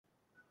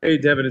Hey,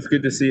 Devin, it's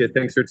good to see you.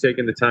 Thanks for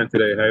taking the time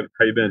today.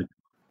 How you been?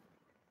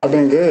 I've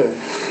been good.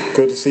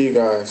 Good to see you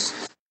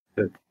guys.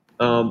 Good.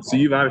 So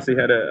you've obviously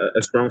had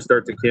a strong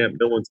start to camp.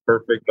 No one's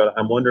perfect, but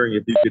I'm wondering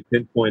if you could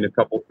pinpoint a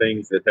couple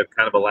things that have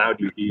kind of allowed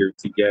you here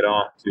to get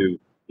off to,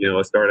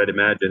 a start I'd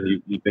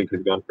imagine you think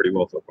has gone pretty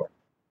well so far.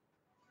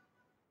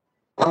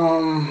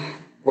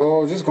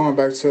 Well, just going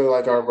back to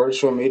like our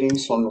virtual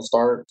meetings from the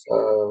start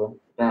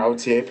during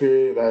OTA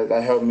period,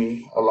 that helped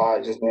me a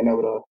lot. Just being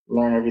able to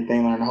learn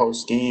everything, learn the whole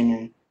scheme,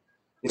 and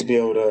just be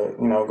able to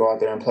go out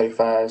there and play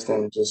fast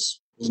and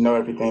just know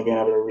everything, being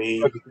able to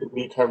read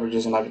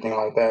coverages and everything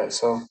like that.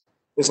 So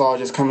it's all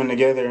just coming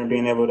together and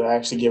being able to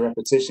actually get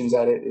repetitions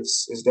at it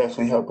is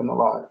definitely helping a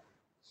lot.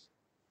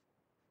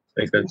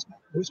 Thanks, Ben.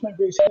 Where's my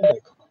Grace Hendick?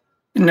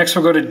 Next,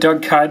 we'll go to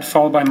Doug Kyde,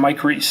 followed by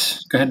Mike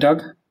Reese. Go ahead,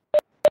 Doug.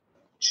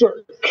 Sure.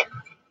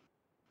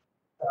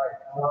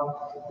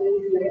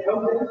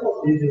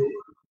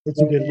 What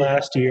you did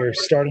last year,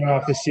 starting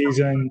off the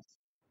season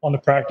on the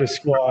practice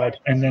squad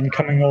and then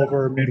coming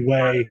over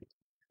midway,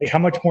 how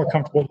much more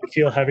comfortable do you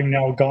feel having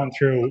now gone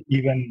through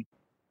even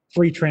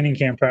free training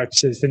camp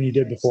practices than you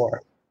did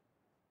before?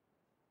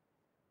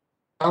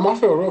 I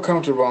feel real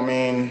comfortable. I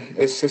mean,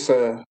 it's just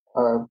a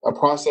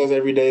process.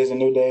 Every day is a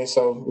new day.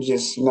 So we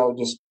just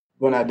just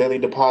doing that daily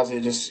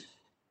deposit, just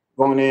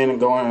going in and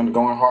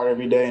going hard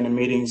every day in the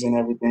meetings and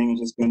everything, and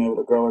just being able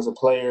to grow as a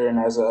player and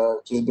as a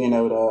just being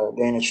able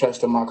to gain the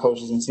trust of my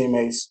coaches and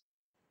teammates.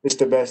 It's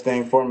the best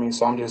thing for me.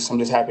 So I'm just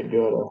happy to be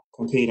able to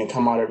compete and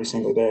come out every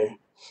single day.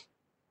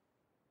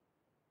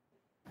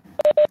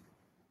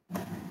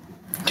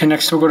 Okay,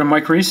 next we'll go to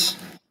Mike Reese.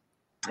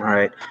 All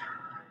right.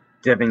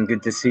 Devin,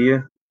 good to see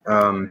you.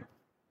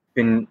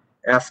 Been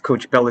asked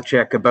Coach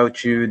Belichick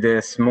about you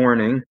this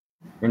morning,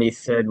 and he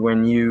said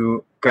when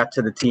you got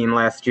to the team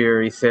last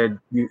year, he said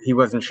he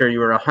wasn't sure you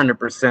were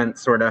 100%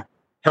 sort of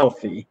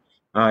healthy.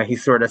 He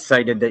sort of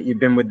cited that you've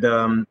been with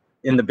them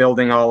in the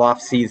building all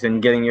off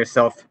season, getting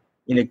yourself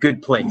in a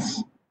good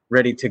place,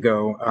 ready to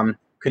go.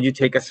 Could you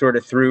take us sort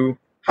of through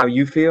how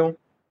you feel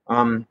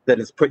that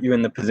has put you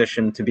in the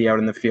position to be out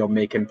in the field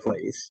making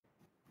plays?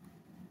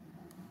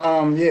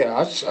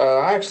 Yeah,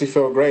 I actually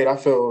feel great. I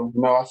feel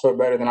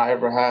better than I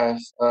ever have,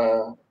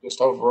 just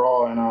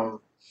overall, and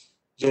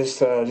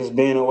just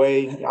being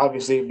away,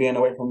 obviously being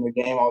away from the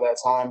game all that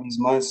time, these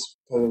months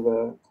because of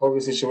the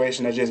COVID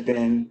situation, has just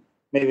been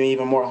maybe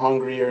even more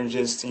hungrier and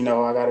just I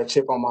got a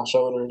chip on my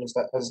shoulder just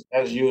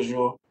as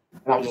usual,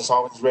 and I'm just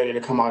always ready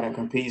to come out and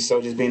compete.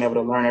 So just being able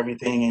to learn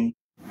everything and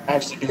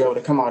actually be able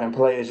to come out and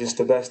play is just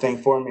the best thing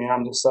for me.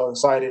 I'm just so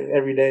excited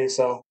every day.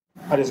 So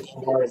I just go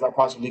as hard as I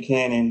possibly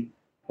can and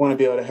want to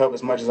be able to help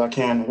as much as I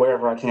can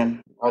wherever I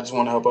can. I just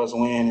want to help us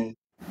win and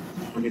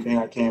do everything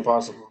I can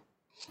possible.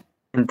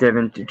 And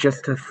Devin,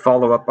 just to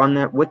follow up on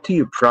that, what do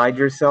you pride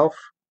yourself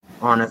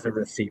on as a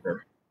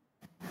receiver?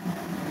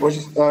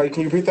 Can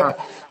you repeat that?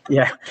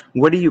 Yeah,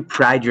 what do you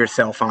pride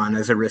yourself on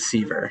as a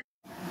receiver?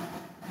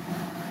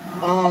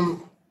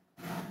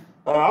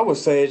 I would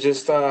say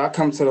just I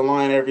come to the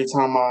line every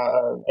time I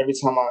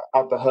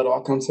out the huddle. I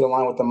come to the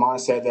line with the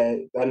mindset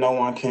that no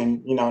one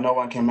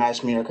can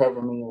match me or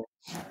cover me.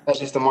 That's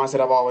just the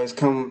mindset I've always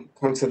come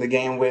to the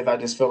game with. I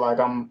just feel like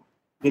I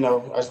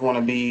just want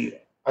to be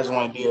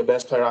the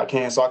best player I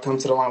can. So I come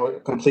to the line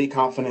with complete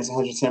confidence,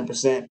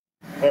 110%.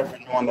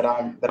 Everyone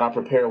that I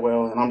prepare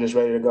well, and I'm just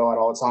ready to go at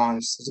all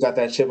times. Just got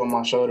that chip on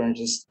my shoulder, and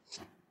just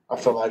I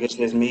feel like it's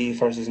just me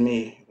versus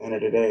me at the end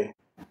of the day.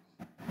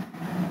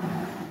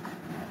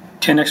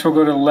 Okay, next we'll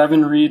go to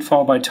Levin Reed,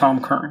 followed by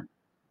Tom Curran.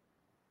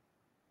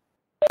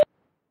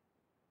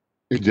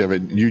 Hey,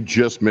 Devin, you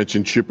just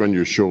mentioned chip on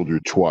your shoulder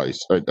twice.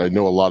 I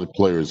know a lot of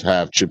players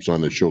have chips on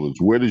their shoulders.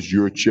 Where does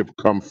your chip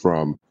come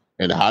from,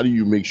 and how do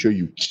you make sure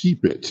you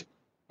keep it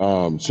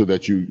so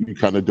that you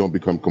kind of don't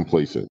become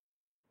complacent?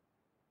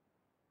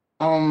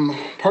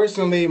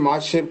 Personally, my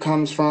chip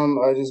comes from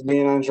just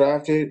being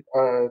undrafted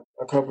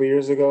a couple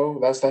years ago.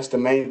 That's the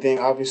main thing,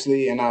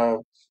 obviously,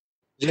 and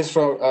just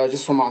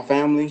from my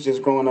family,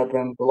 just growing up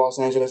in the Los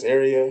Angeles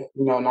area,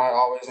 not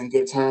always in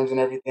good terms and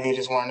everything.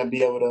 Just wanting to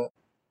be able to.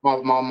 My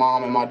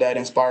mom and my dad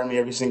inspire me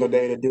every single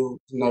day to do.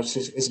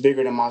 It's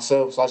bigger than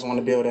myself, so I just want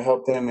to be able to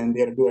help them and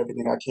be able to do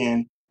everything I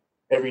can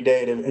every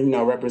day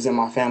to represent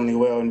my family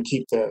well and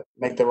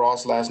make the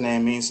Ross last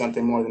name mean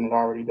something more than it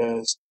already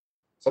does.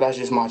 So that's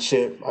just my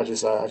chip. I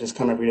just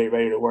come every day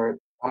ready to work.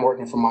 I'm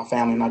working for my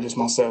family, not just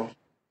myself.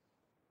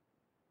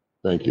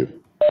 Thank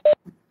you.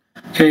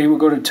 Okay, we'll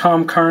go to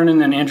Tom Curran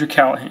and then Andrew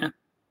Callahan.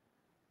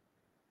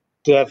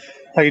 Dev,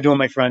 how you doing,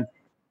 my friend?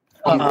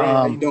 I'm great.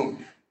 How you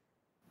doing?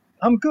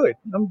 I'm good.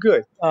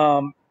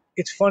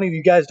 It's funny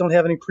you guys don't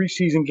have any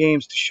preseason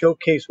games to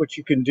showcase what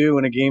you can do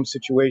in a game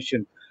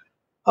situation.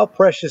 How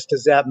precious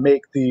does that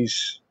make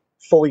these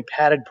fully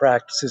padded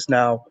practices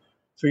now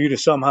for you to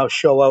somehow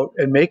show out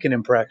and make an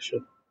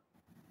impression?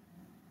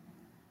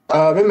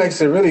 It makes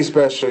it really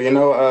special.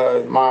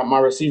 My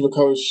receiver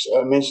coach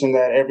mentioned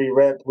that every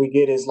rep we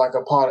get is like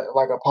a pot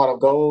of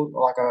gold,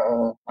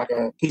 like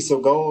a piece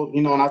of gold.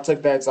 And I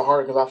took that to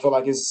heart because I feel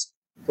like it's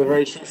a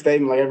very true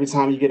statement. Like every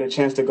time you get a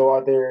chance to go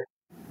out there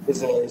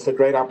it's a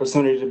great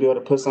opportunity to be able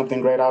to put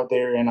something great out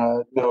there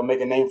and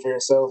make a name for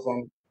yourself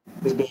and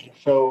just be able to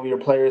show your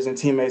players and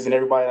teammates and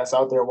everybody that's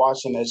out there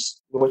watching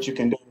that's what you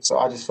can do. So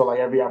I just feel like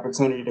every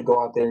opportunity to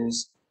go out there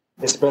is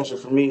special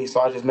for me. So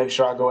I just make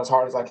sure I go as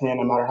hard as I can,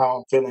 no matter how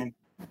I'm feeling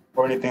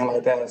or anything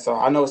like that. So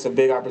I know it's a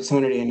big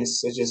opportunity, and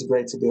it's just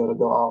great to be able to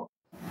go out,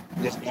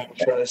 and just gain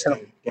trust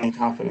and gain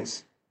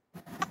confidence.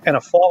 And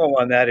a follow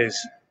on that is,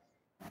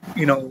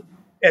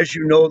 as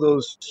you know,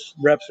 those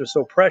reps are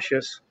so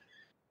precious.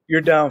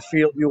 You're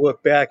downfield, you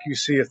look back, you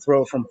see a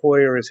throw from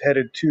Hoyer is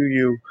headed to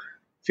you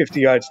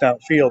 50 yards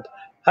downfield.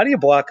 How do you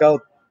block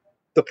out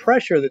the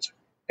pressure that's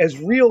as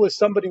real as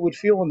somebody would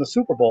feel in the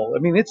Super Bowl? I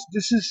mean,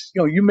 this is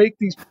you make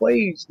these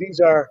plays. These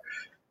are,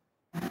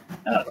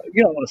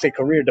 you don't want to say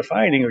career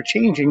defining or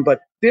changing,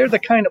 but they're the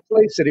kind of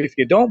plays that if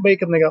you don't make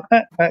them, they go,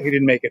 he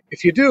didn't make it.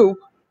 If you do,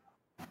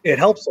 it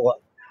helps a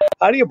lot.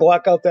 How do you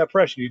block out that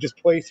pressure? You just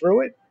play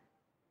through it?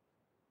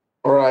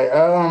 All right.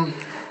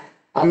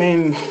 I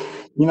mean,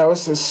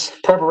 it's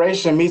just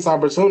preparation meets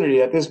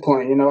opportunity at this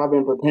point. I've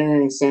been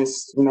preparing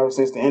since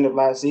the end of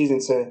last season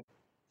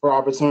for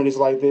opportunities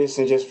like this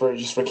and just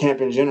for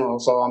camp in general.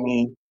 So, I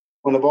mean,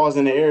 when the ball's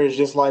in the air, it's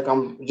just like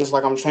I'm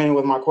training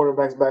with my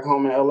quarterbacks back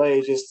home in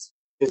LA, just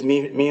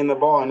me and the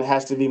ball, and it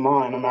has to be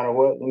mine no matter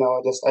what.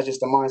 That's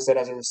just the mindset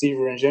as a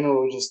receiver in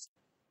general, just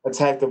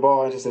attack the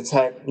ball and just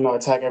attack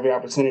every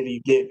opportunity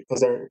you get,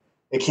 because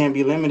it can't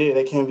be limited.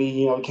 They can't be,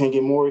 you can't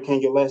get more, you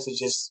can't get less. It's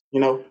just,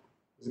 you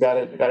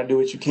gotta do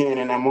what you can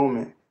in that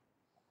moment.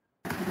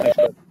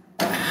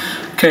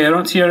 Okay, I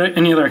don't see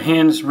any other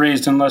hands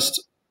raised unless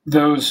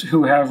those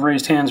who have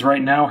raised hands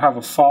right now have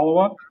a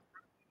follow-up.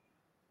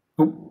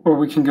 Or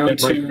we can go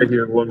to...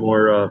 Here, one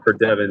more for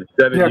Devin.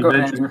 Devin, yeah, you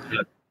mentioned,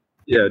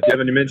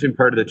 Devin, you mentioned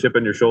part of the chip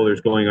on your shoulders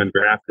going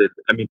undrafted.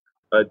 I mean,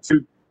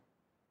 two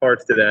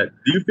parts to that.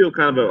 Do you feel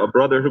kind of a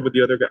brotherhood with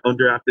the other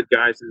undrafted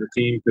guys in the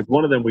team? Because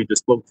one of them we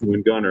just spoke to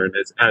in Gunner, and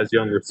as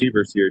young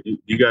receivers here, do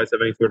you guys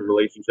have any sort of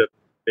relationship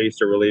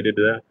based or related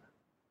to that?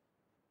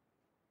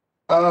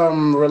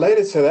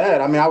 Related to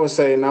that, I mean, I would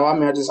say no. I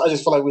mean, I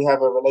just feel like we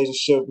have a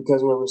relationship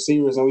because we're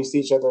receivers and we see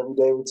each other every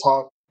day. We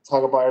talk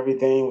about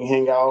everything, we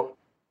hang out,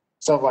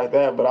 stuff like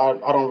that. But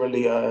I don't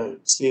really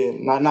see it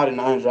not in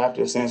the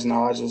undrafted sense.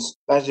 No,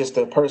 that's just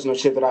the personal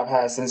shit that I've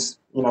had since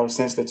the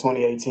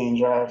 2018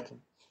 draft.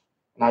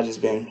 And I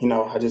just been,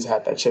 I just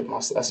had that chip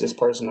myself. That's just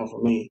personal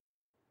for me.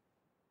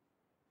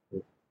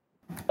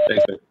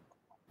 Thanks, man.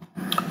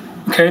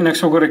 Okay,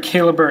 next we'll go to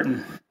Kayla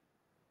Burton.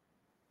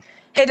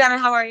 Hey, Devin,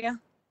 how are you?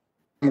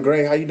 I'm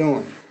great. How you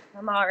doing?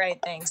 I'm all right,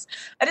 thanks.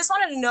 I just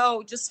wanted to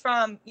know, just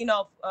from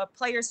a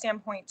player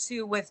standpoint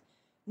too, with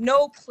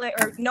no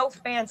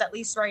fans, at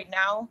least right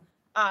now,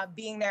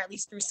 being there at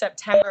least through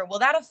September, will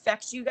that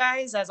affect you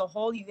guys as a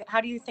whole? How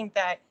do you think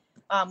that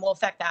will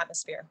affect the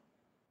atmosphere?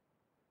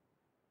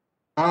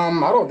 I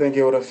don't think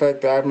it would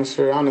affect the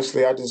atmosphere.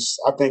 Honestly, I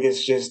think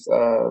it's just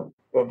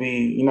it'll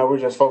be, we're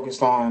just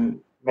focused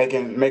on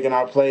making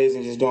our plays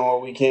and just doing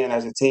what we can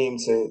as a team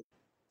to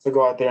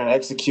go out there and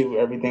execute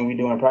everything we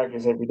do in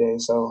practice every day.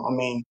 So, I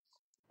mean,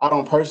 I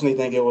don't personally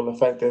think it will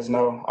affect us.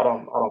 No, I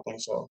don't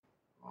think so.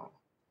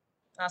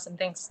 Awesome,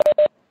 thanks.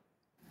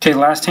 Okay,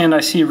 last hand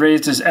I see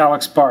raised is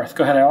Alex Barth.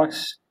 Go ahead,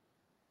 Alex.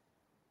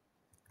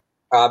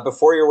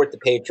 Before you were with the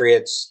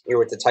Patriots, you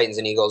were with the Titans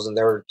and Eagles, and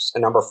there were a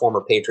number of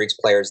former Patriots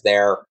players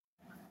there.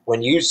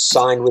 When you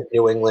signed with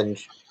New England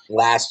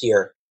last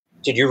year,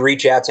 did you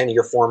reach out to any of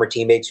your former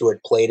teammates who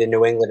had played in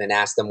New England and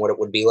ask them what it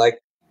would be like?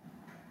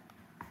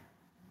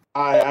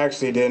 I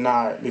actually did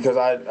not, because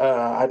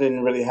I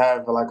didn't really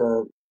have like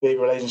a big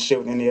relationship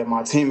with any of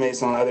my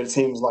teammates on other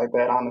teams like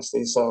that,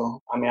 honestly.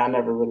 So, I mean, I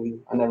never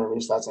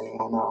reached out to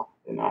anyone. No,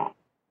 did not.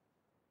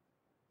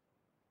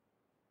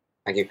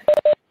 Thank you.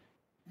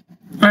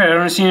 All right, I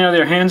don't see any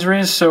other hands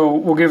raised, so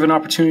we'll give an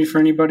opportunity for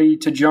anybody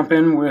to jump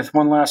in with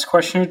one last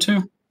question or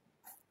two.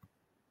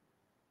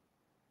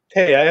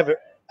 Hey, I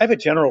have a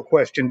general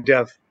question,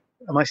 Dev.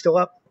 Am I still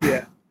up?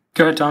 Yeah.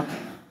 Go ahead,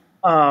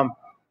 Tom.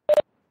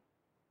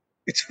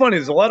 It's funny.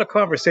 There's a lot of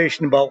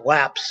conversation about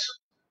laps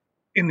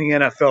in the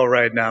NFL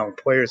right now, and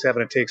players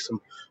having to take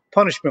some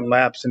punishment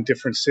laps in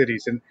different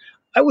cities. And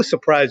I was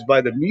surprised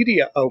by the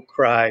media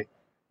outcry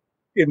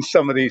in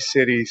some of these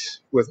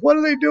cities with, what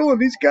are they doing?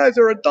 These guys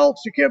are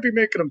adults. You can't be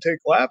making them take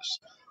laps.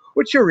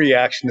 What's your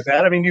reaction to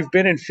that? I mean, you've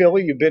been in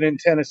Philly, you've been in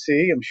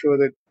Tennessee. I'm sure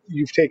that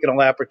you've taken a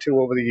lap or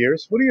two over the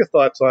years. What are your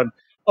thoughts on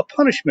a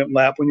punishment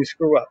lap when you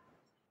screw up?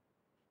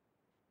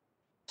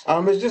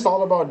 It's just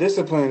all about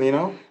discipline,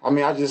 I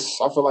mean, I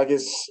feel like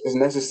it's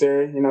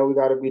necessary. We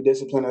got to be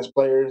disciplined as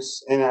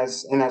players and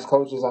as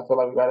coaches. I feel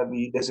like we got to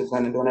be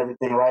disciplined and doing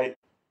everything right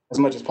as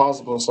much as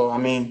possible. So, I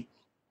mean,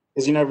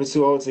 you're never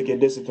too old to get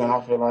disciplined. I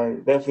feel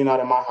like definitely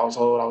not in my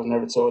household. I was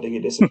never too old to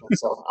get disciplined.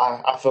 So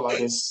I feel like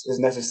it's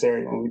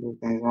necessary when we do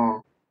things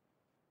wrong.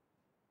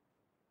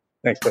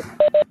 Thanks, Dev.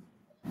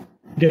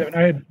 Devin,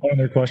 I had one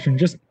other question.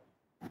 Just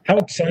how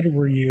excited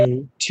were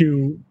you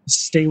to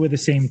stay with the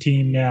same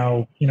team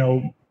now,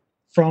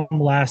 from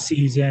last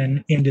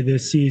season into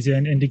this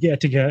season, and to get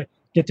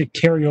get to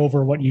carry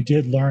over what you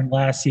did learn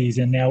last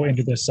season now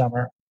into this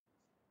summer?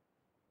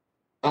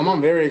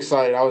 I'm very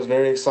excited. I was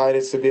very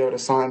excited to be able to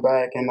sign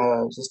back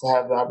and just to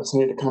have the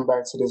opportunity to come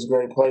back to this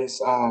great place.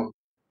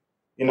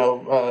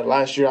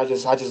 Last year I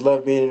just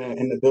love being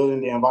in the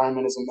building. The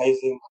environment is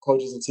amazing. My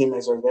coaches and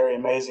teammates are very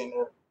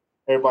amazing.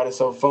 Everybody's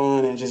so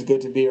fun and just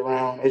good to be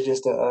around. It's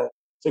just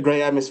it's a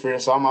great atmosphere.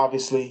 So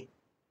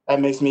that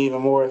makes me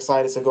even more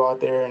excited to go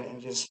out there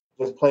and just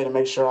play to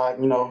make sure I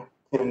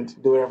can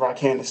do whatever I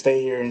can to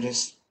stay here and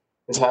just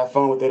have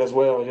fun with it as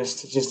well.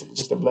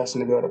 Just a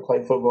blessing to be able to play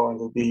football and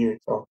to be here.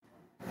 So.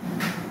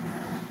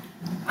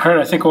 All right,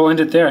 I think we'll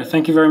end it there.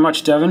 Thank you very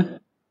much, Devin.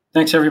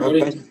 Thanks,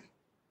 everybody.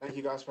 Thank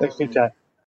you guys for Thanks for having your me. time.